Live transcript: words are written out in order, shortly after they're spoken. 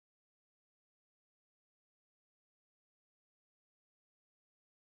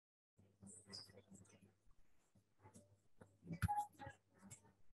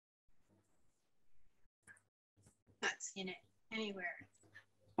in it anywhere.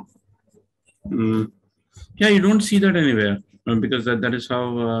 Yeah, you don't see that anywhere because that is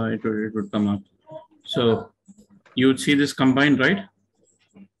how it would come up. So you would see this combined, right?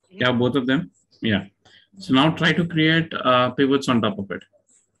 Yeah, both of them. Yeah. So now try to create pivots on top of it.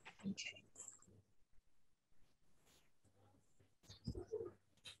 Okay.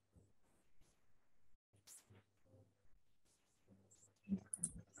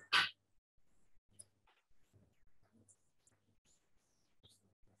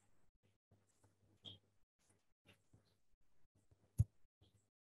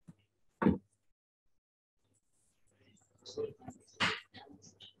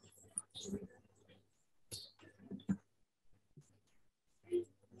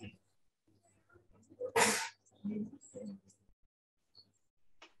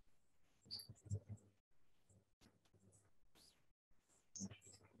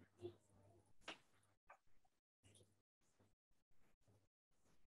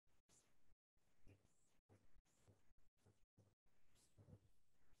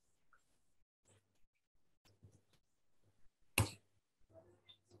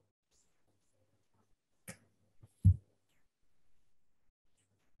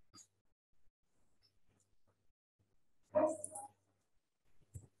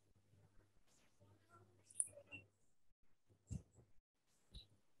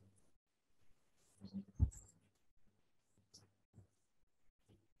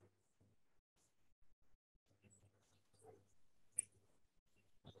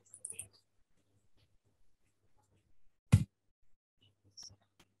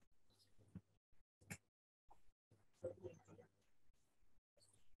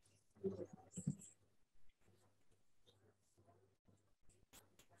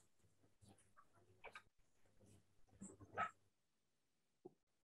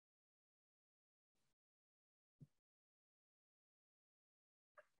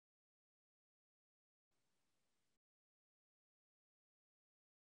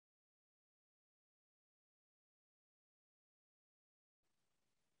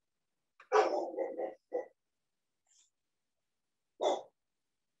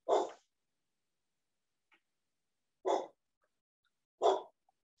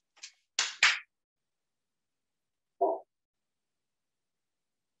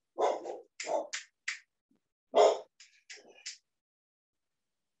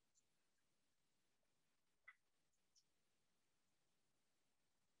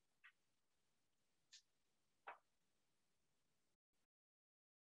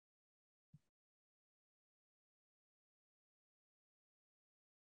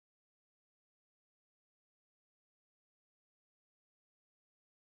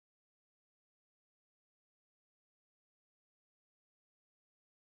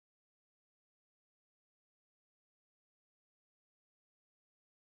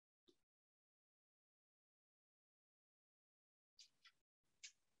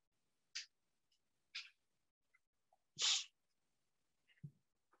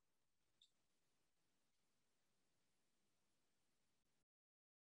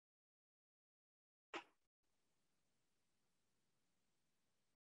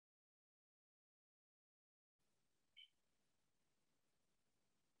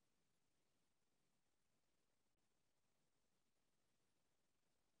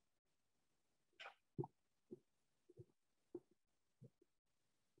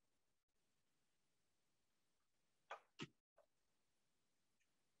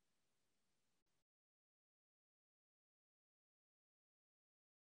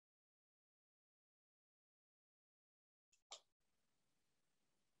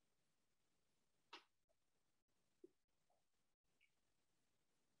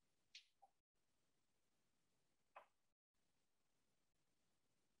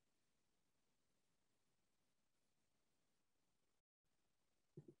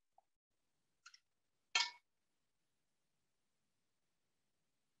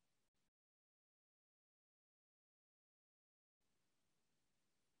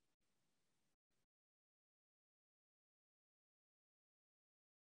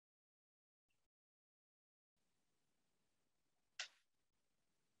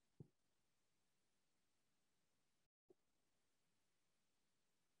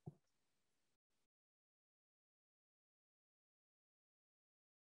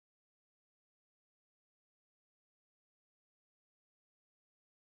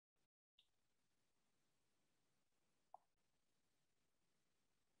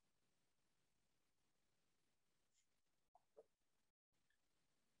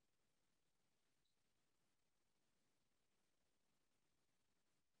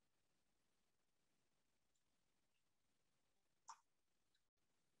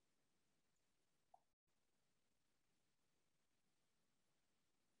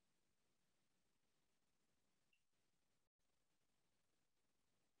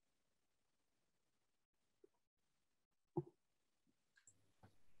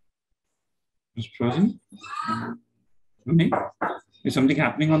 It's frozen. Okay. Is something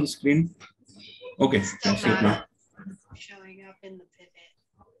happening on the screen? Okay, It's still that's it now. not showing up in the pivot.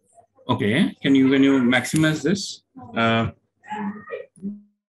 Okay, can you maximize this?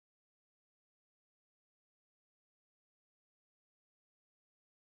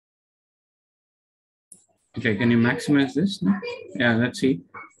 Okay, can you maximize this? No? Yeah, let's see.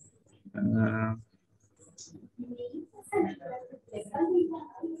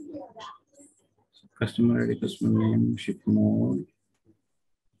 Customer ID, customer name, ship mode.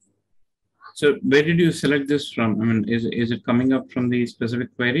 So where did you select this from? I mean, is it coming up from the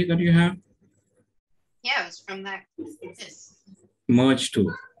specific query that you have? Yeah, it was from that. This Merge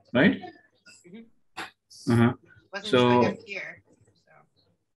to, right? wasn't showing up here. So.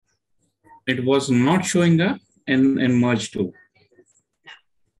 It was not showing up in merge to. No.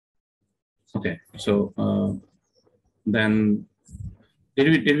 Okay, so then did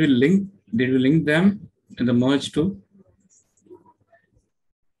we link them in the merge to?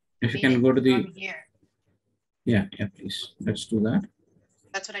 If you can go to the here. Yeah, please. Let's do that.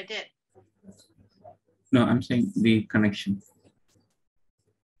 That's what I did. No, I'm saying the connection.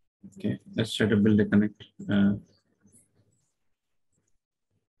 Okay, let's try to build a connect.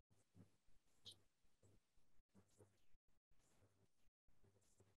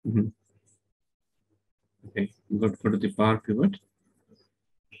 Okay, go to the power pivot.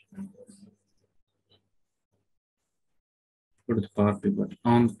 Go to the power pivot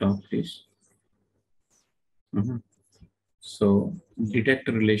on the top, please. So detect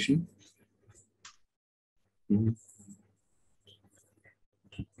a relation.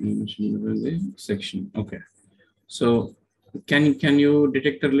 Section. Okay. So can you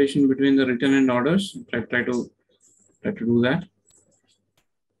detect the relation between the return and orders? Try to do that.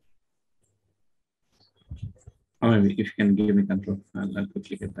 Or maybe if you can give me control, I'll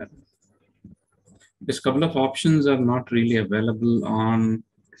quickly get that. This couple of options are not really available on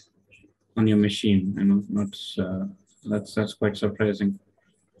your machine. You know, that's quite surprising.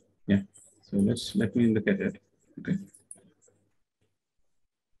 Yeah. So let me look at it. Okay.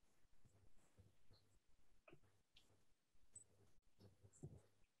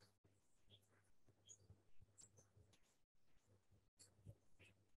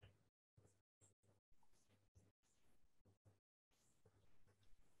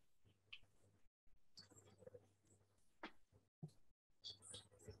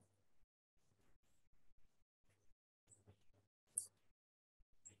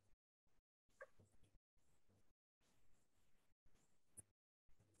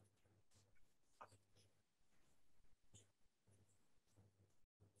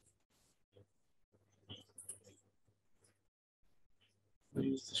 Why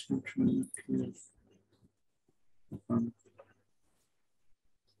is this not showing up here?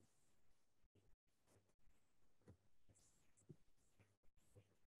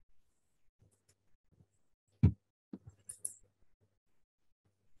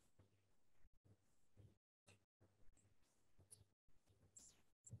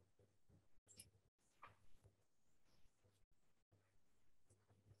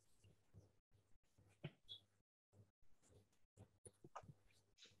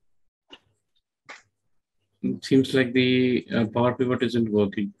 It seems like the power pivot isn't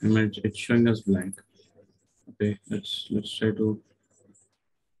working. I mean, it's showing us blank. Okay, let's try to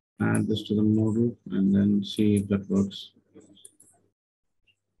add this to the model and then see if that works.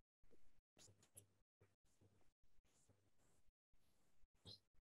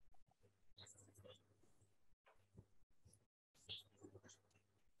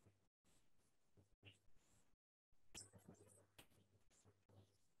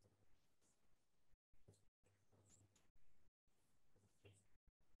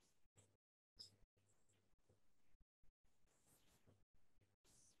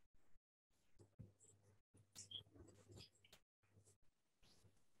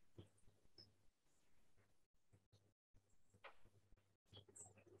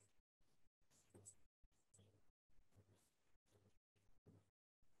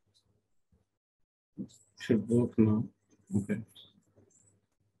 Should work now. Okay.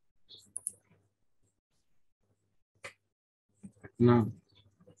 Now,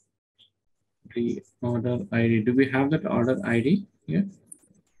 the order ID. Do we have that order ID here?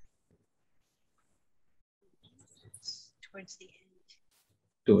 Towards the end.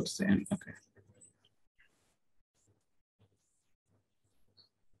 Towards the end. Okay.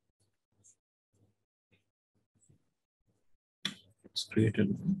 It's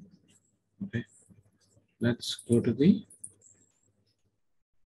created. Okay. Let's go to the.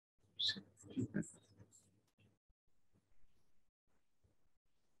 Okay.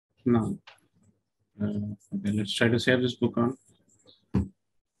 Now, Okay, let's try to save this book on.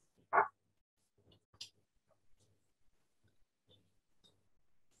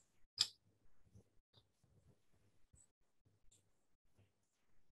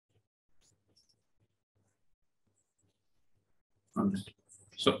 All right.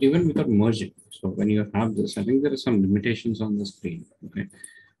 So even without merging, so when you have this, I think there are some limitations on the screen. Okay.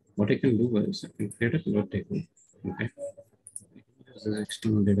 What I can do is I can create a pivot table. Okay. This is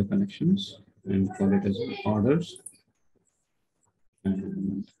external data connections and call it as orders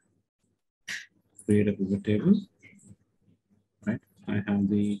and create a pivot table. Right. I have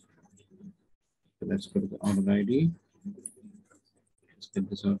the, let's go to the order ID. Let's get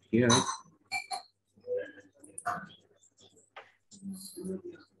this out here.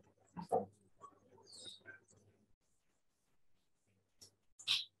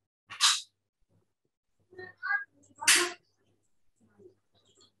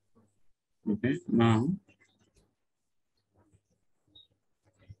 Okay, now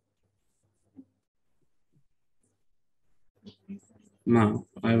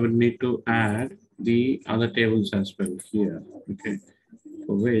I would need to add the other tables as well here. Okay,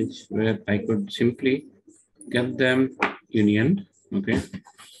 for which where I could simply get them union. Okay,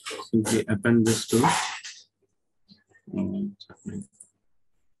 simply append this to. What's happening?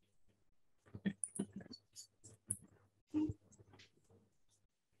 Okay.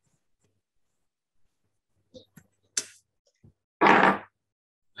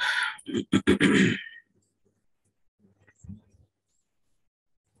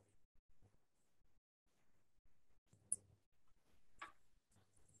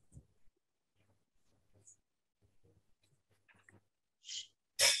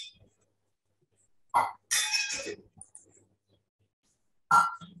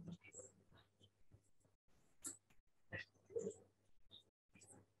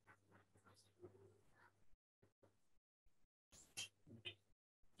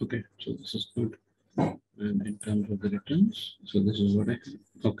 Okay, so this is good. And in terms of the returns, so this is what I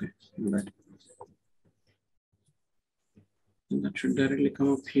have. Okay, right. And that should directly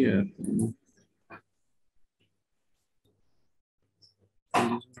come up here.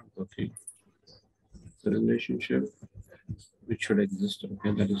 Okay. The relationship which should exist.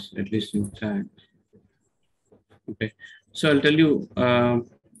 Okay, that is at least intact. Okay, so I'll tell you the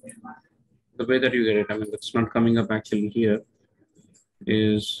way that you get it. I mean, that's not coming up actually here.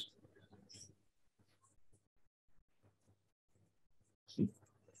 Is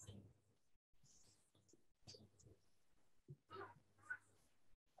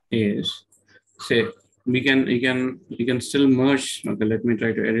say you can still merge. Okay, let me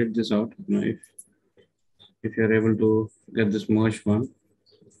try to edit this out. You know, if you're able to get this merge one.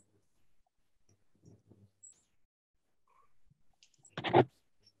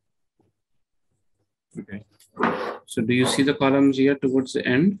 Okay. So do you see the columns here towards the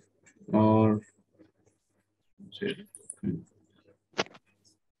end, or say,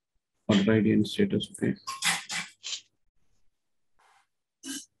 order ID and status? Okay.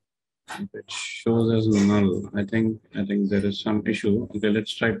 If it shows as null, I think there is some issue. Okay,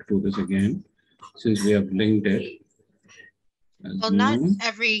 let's try to do this again, since we have linked it. Well, not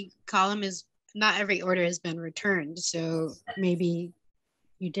every order has been returned, so maybe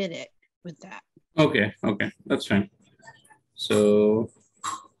you did it with that. Okay, that's fine. So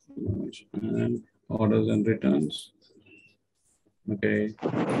and orders and returns. Okay,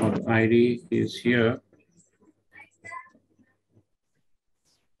 order ID is here.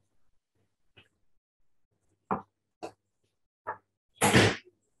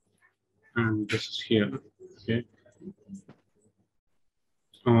 And this is here. Okay.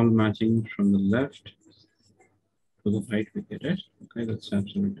 All matching from the left to the right, we get it. Okay, that's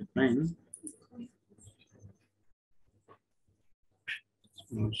absolutely fine.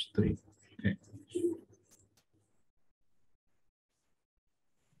 Merge 3. Okay.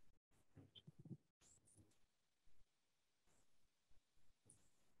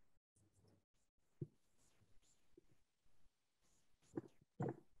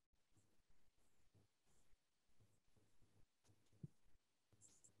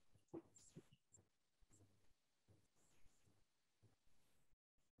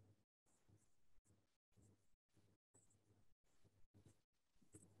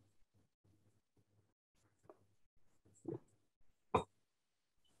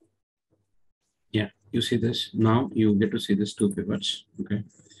 Yeah, you see this now. You get to see these two pivots. Okay,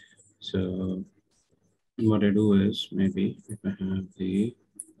 so what I do is maybe if I have the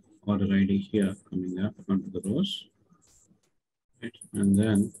order ID here coming up onto the rows, right, and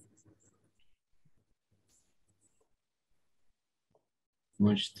then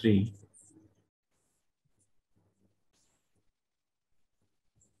merge 3.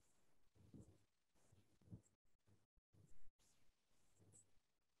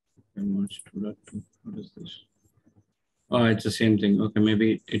 merge to that too. What is this? Oh, it's the same thing. Okay,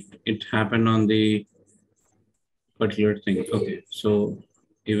 maybe it happened on the particular thing. Okay, so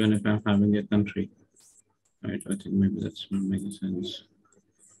even if I'm having a country, right? I think maybe that's not making sense.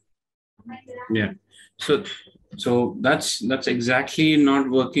 Yeah. So that's exactly not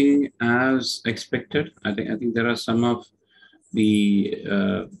working as expected. I think there are some of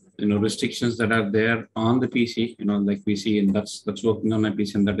the restrictions that are there on the PC. Like we see, and that's working on my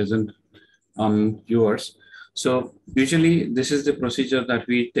PC, and that isn't on yours. So usually this is the procedure that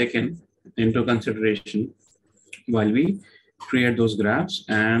we take into consideration while we create those graphs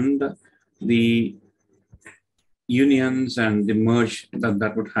and the unions and the merge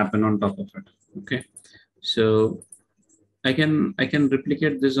that would happen on top of it. Okay, so I can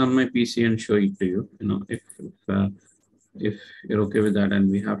replicate this on my PC and show it to you. If you're okay with that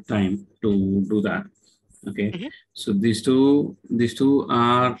and we have time to do that. Okay, so these two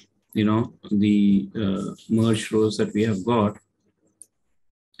are the merge rows that we have got,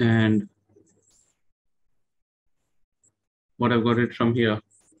 and what I've got it from here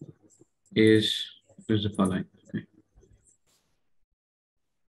is the following. Okay.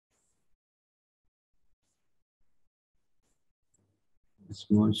 It's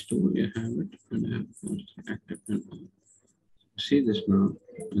merge tool, you have it, and I have merged active and on. See this now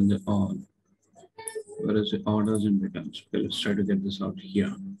in the all. Where is the orders and returns? Okay, let's try to get this out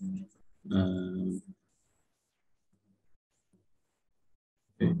here.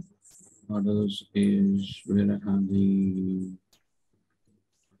 Okay, orders is where I have the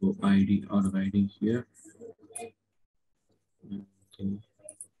ID, order ID here. Okay.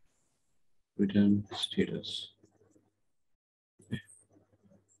 Return status. Okay.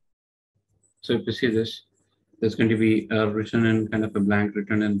 So if you see this, there's going to be a return and kind of a blank,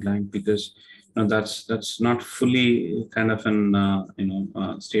 return and blank, because that's not fully kind of an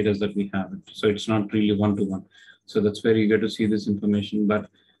status that we have it. So it's not really one-to-one. So that's where you get to see this information. But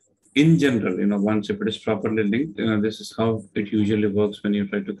in general, once if it is properly linked, this is how it usually works when you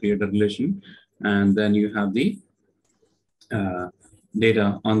try to create a relation, and then you have the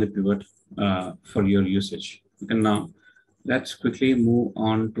data on the pivot for your usage. Okay, now let's quickly move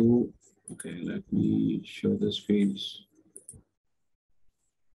on to, okay, let me show this fields.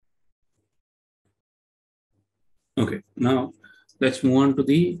 Okay, now let's move on to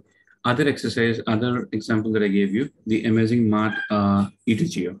the other exercise, other example that I gave you, the amazing math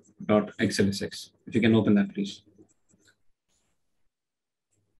e2geo.xlsx. If you can open that, please.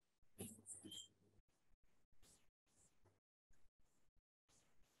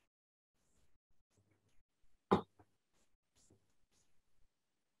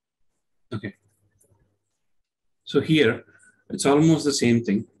 Okay. So here, it's almost the same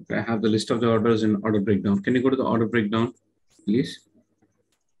thing. Okay, I have the list of the orders in order breakdown. Can you go to the order breakdown, please?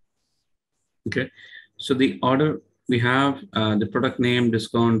 Okay. So the order, we have the product name,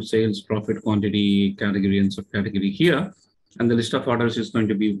 discount, sales, profit, quantity, category, and subcategory here. And the list of orders is going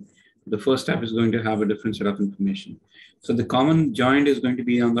to be, the first step is going to have a different set of information. So the common joint is going to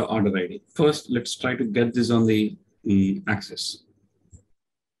be on the order ID. First, let's try to get this on the axis.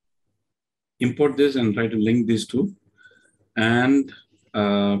 Import this and try to link these two. And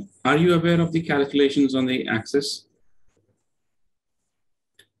are you aware of the calculations on the axis?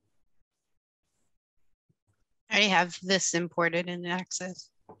 I already have this imported in Access.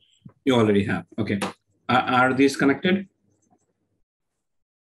 You already have. Okay. Are these connected?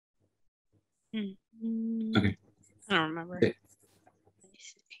 Okay. I don't remember. Okay.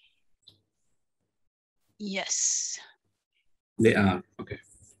 Yes. They are. Okay.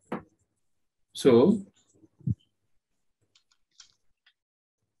 So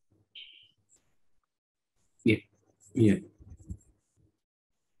yeah.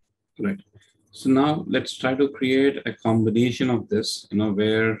 Right. So now let's try to create a combination of this,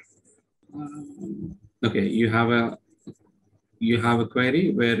 where okay, you have a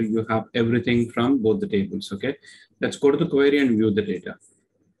query where you have everything from both the tables. Okay. Let's go to the query and view the data.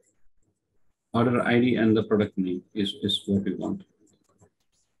 Order ID and the product name is what we want.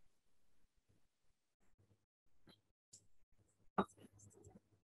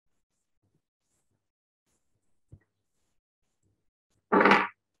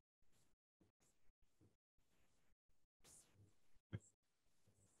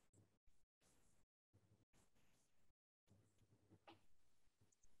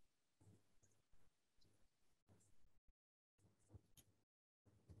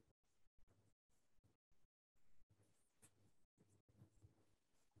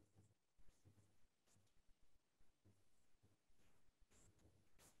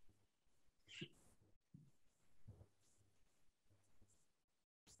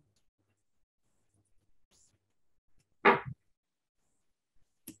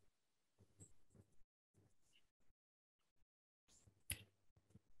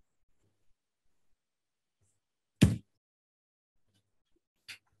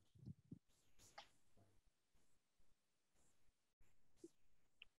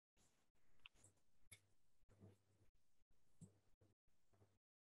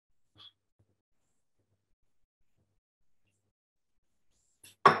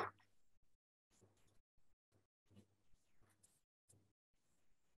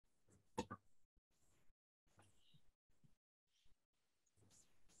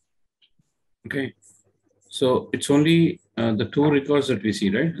 Okay. So it's only the two records that we see,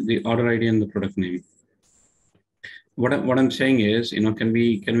 right? The order ID and the product name. What I'm saying is, can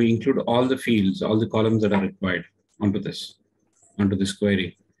we include all the fields, all the columns that are required onto this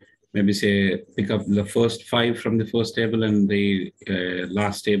query? Maybe say pick up the first five from the first table and the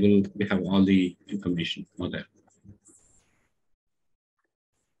last table, we have all the information over there.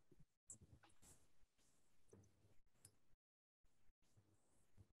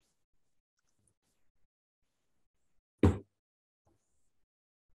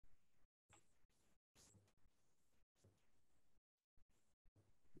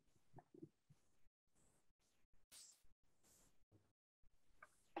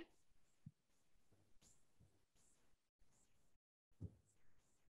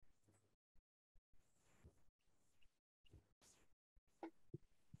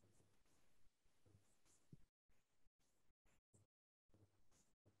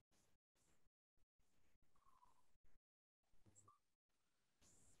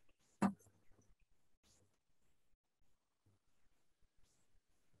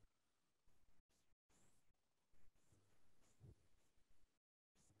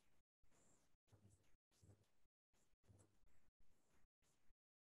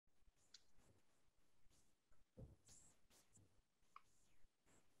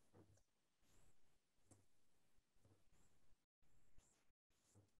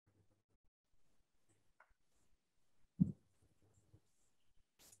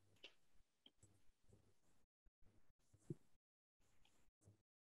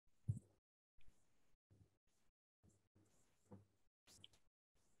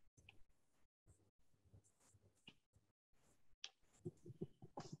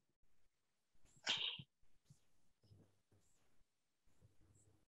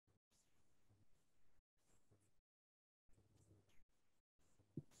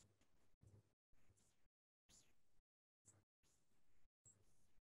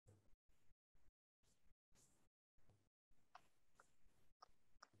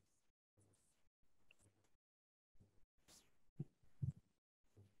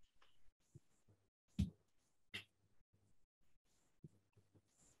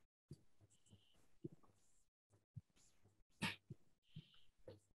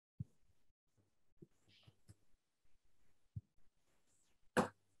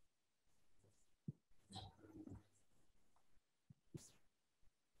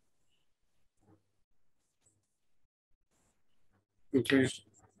 Okay.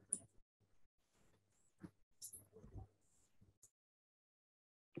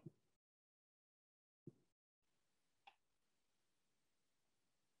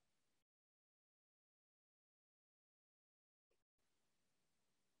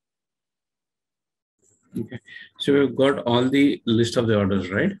 Okay. So we've got all the list of the orders,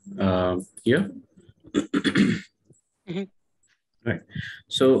 right? Here. Mhm. Right.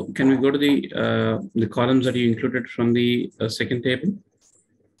 So can we go to the columns that you included from the second table?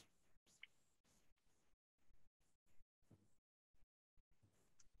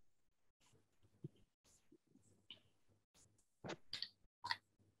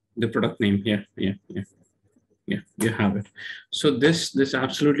 The product name. Yeah. Yeah, you have it. So this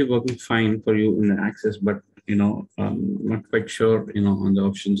absolutely working fine for you in the Access, but not quite sure on the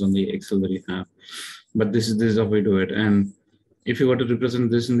options on the Excel that you have. But this is how we do it. And if you were to represent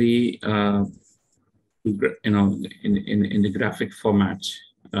this in the in the graphic format,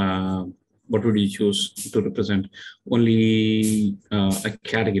 what would you choose to represent? Only a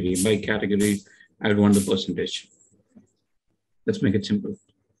category. By category, I would want the percentage. Let's make it simple.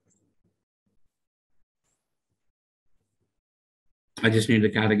 I just need the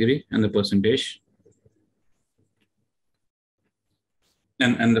category and the percentage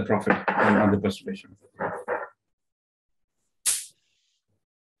and the profit on the percentage.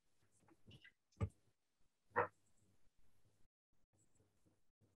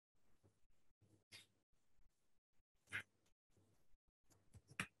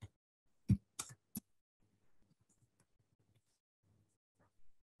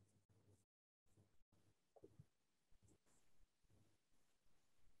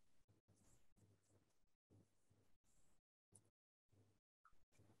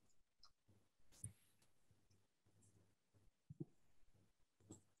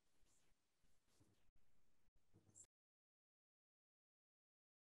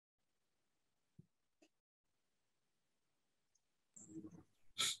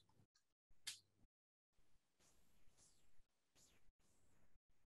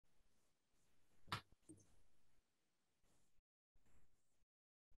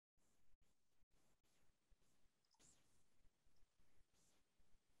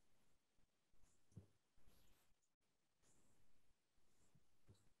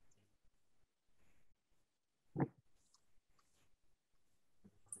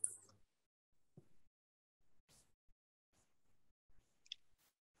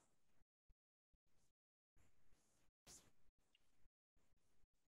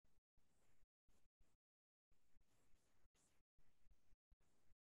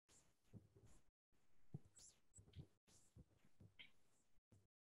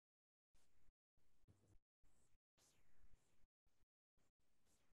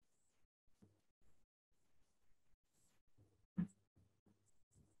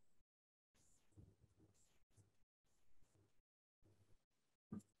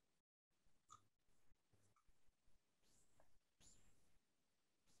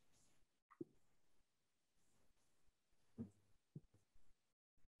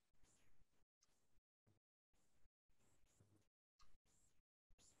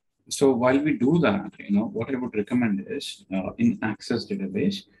 So while we do that, what I would recommend is in Access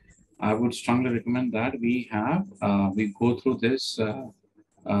database, I would strongly recommend that we go through this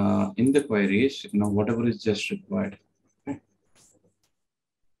in the queries, whatever is just required. Okay.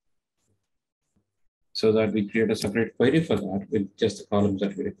 So that we create a separate query for that with just the columns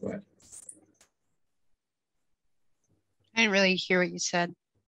that we require. I didn't really hear what you said.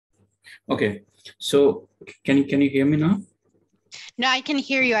 Okay, so can you hear me now? No, I can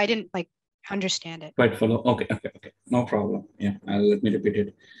hear you. I didn't understand it. Quite follow. Okay, no problem. Yeah, let me repeat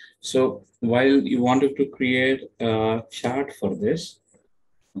it. So while you wanted to create a chart for this,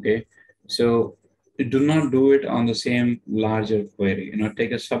 okay, so do not do it on the same larger query.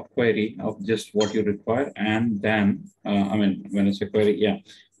 Take a sub query of just what you require, and then when it's a query, yeah,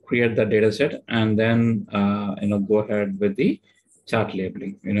 create the data set, and then go ahead with the chart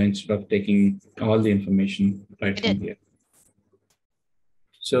labeling. Instead of taking all the information right from here.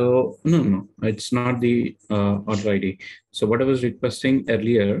 So no, it's not the order ID. So what I was requesting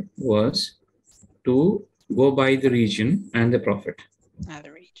earlier was to go by the region and the profit.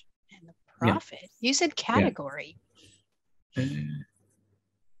 The region and the profit. Yeah. You said category.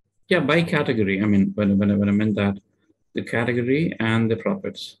 Yeah, by category. I mean, when I meant that, the category and the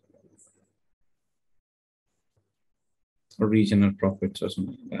profits, or regional profits, or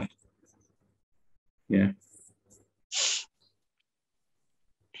something like that. Yeah.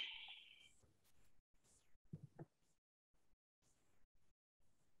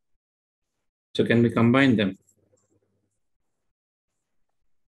 So can we combine them?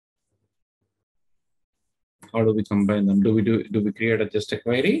 How do we combine them? Do we create just a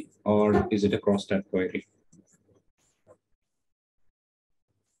query, or is it a cross-tab query?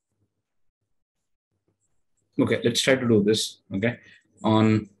 Okay, let's try to do this. Okay,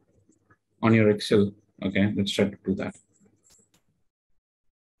 on your Excel. Okay, let's try to do that.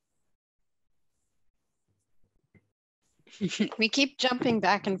 We keep jumping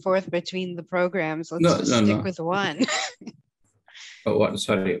back and forth between the programs. Let's stick with one. Oh,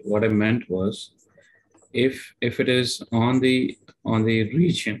 what I meant was, if it is on the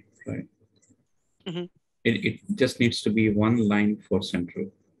region, right? Mm-hmm. It just needs to be one line for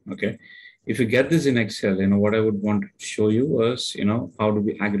central. Okay. If you get this in Excel, what I would want to show you was, how do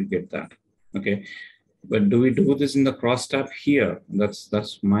we aggregate that? Okay. But do we do this in the cross tab here?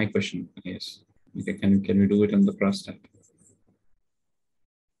 That's my question. Yes. Okay. Can we do it on the cross tab?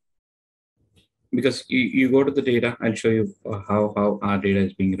 Because you go to the data, I'll show you how our data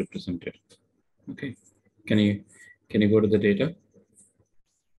is being represented. Okay. Can you go to the data?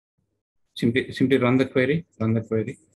 Simply run the query.